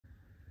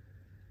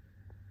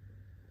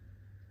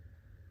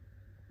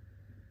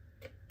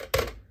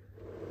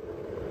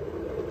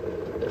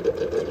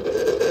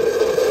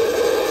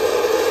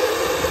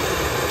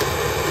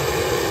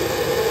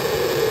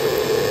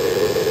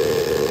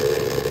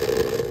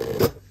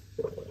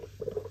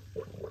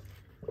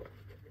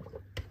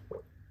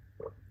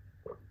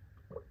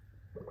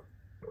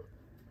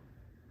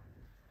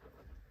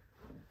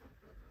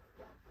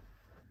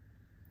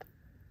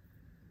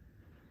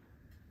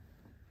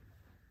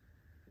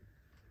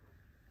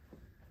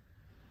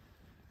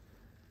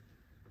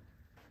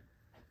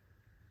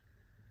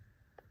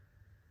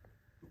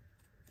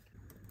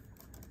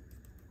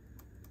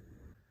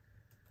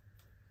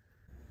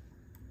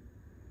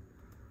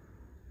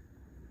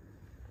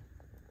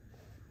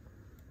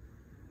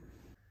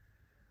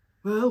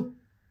Well,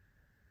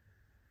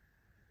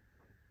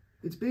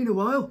 it's been a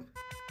while.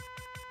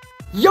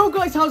 Yo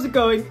guys, how's it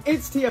going?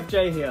 It's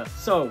TFJ here.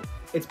 So,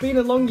 it's been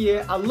a long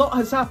year, a lot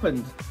has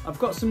happened. I've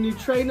got some new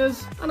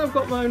trainers and I've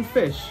got my own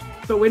fish.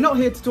 But we're not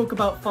here to talk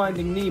about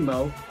Finding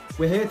Nemo,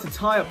 we're here to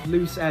tie up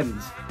loose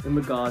ends in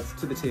regards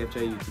to the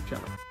TFJ YouTube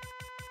channel.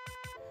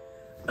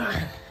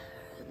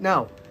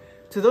 Now,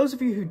 to those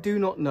of you who do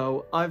not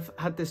know, I've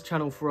had this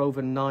channel for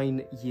over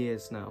 9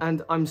 years now,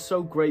 and I'm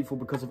so grateful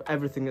because of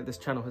everything that this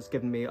channel has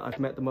given me. I've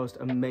met the most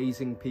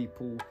amazing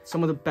people.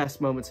 Some of the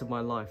best moments of my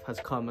life has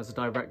come as a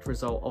direct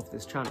result of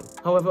this channel.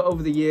 However,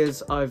 over the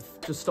years, I've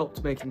just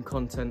stopped making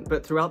content,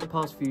 but throughout the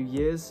past few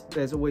years,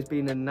 there's always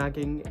been a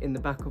nagging in the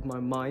back of my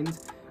mind,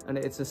 and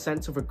it's a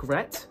sense of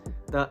regret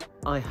that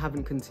I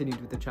haven't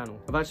continued with the channel.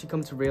 I've actually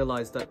come to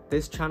realize that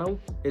this channel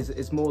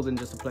is more than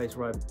just a place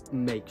where I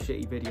make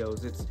shitty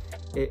videos.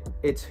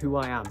 It's who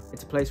I am.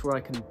 It's a place where I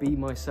can be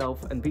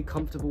myself and be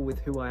comfortable with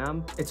who I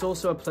am. It's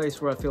also a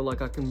place where I feel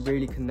like I can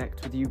really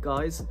connect with you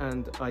guys,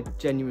 and I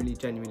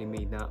genuinely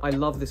mean that. I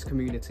love this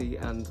community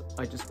and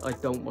I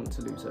don't want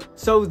to lose it.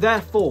 So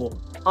therefore,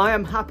 I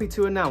am happy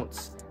to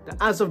announce that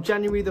as of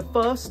January the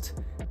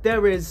 1st,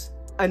 there is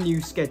a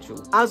new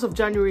schedule. As of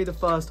January the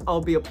 1st,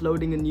 I'll be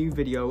uploading a new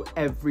video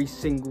every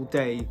single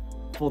day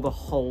for the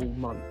whole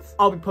month.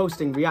 I'll be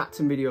posting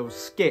reacting videos,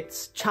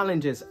 skits,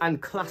 challenges, and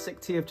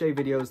classic TFJ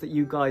videos that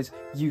you guys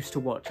used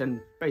to watch and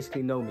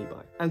basically know me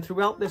by. And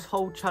throughout this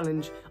whole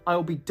challenge,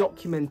 I'll be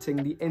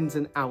documenting the ins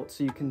and outs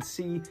so you can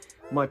see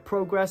my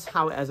progress,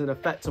 how it has an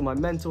effect on my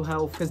mental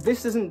health, because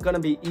this isn't gonna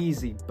be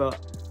easy, but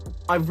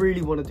I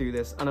really want to do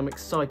this and I'm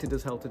excited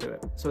as hell to do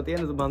it. So at the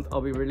end of the month,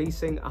 I'll be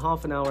releasing a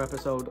half-an-hour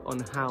episode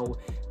on how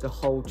the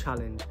whole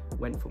challenge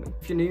went for me.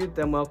 If you're new,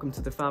 then welcome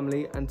to the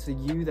family, and to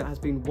you that has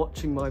been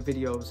watching my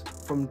videos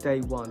from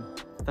day one,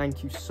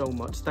 thank you so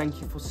much.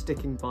 Thank you for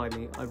sticking by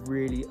me. I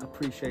really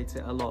appreciate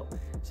it a lot.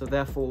 So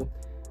therefore,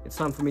 it's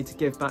time for me to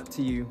give back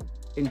to you.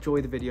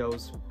 Enjoy the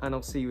videos, and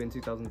I'll see you in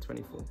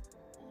 2024.